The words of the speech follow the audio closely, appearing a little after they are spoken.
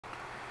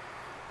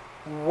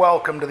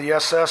Welcome to the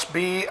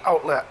SSB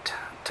outlet.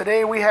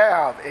 Today we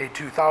have a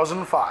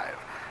 2005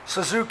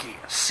 Suzuki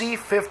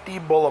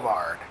C50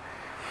 Boulevard.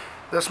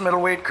 This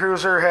middleweight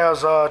cruiser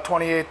has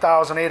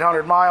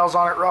 28,800 miles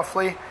on it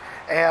roughly,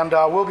 and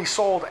will be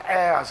sold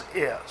as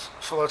is.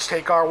 So let's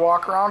take our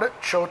walk around it,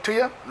 show it to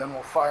you, then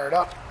we'll fire it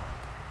up.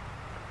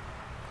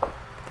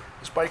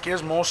 This bike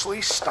is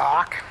mostly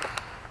stock.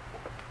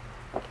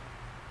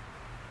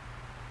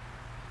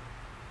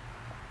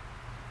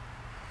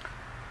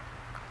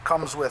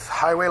 Comes with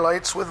highway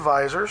lights with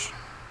visors,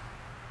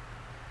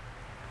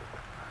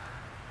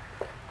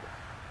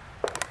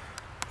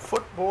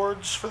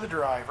 footboards for the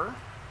driver,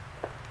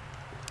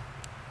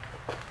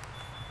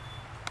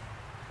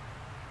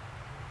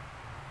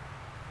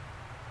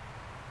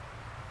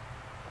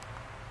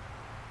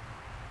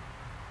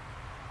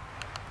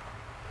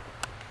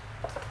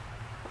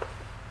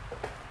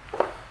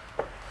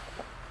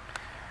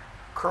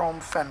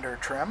 chrome fender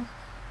trim,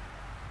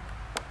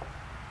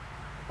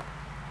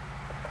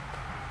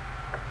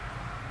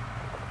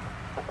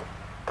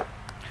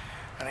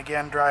 and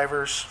again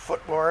driver's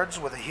footboards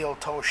with a heel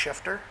toe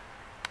shifter.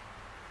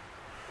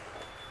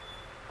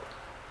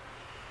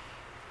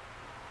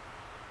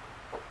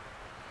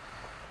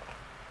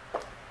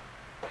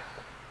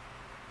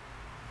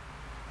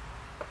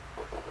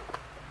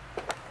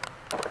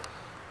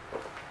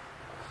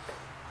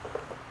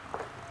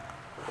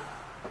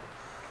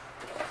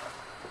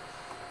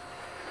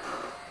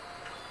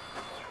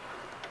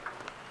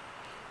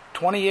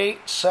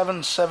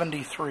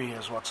 $28,773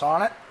 is what's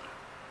on it.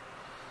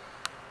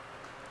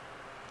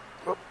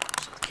 Oops,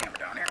 set the camera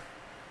down here.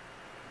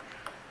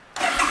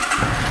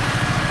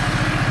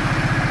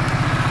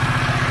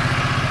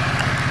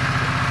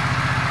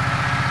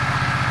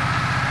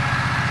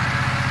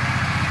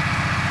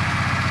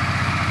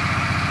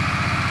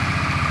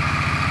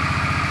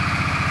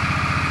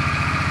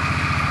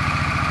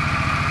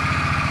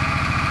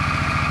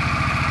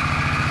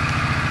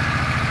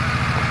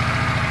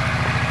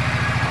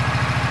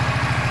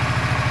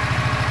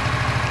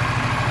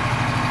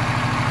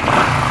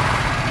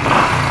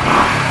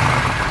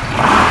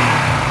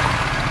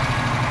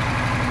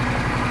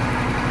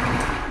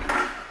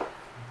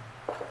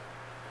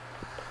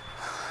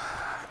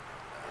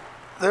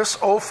 This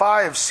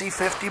 05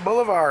 C50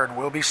 Boulevard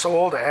will be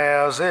sold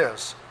as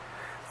is.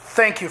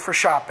 Thank you for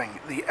shopping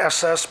the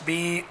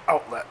SSB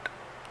outlet.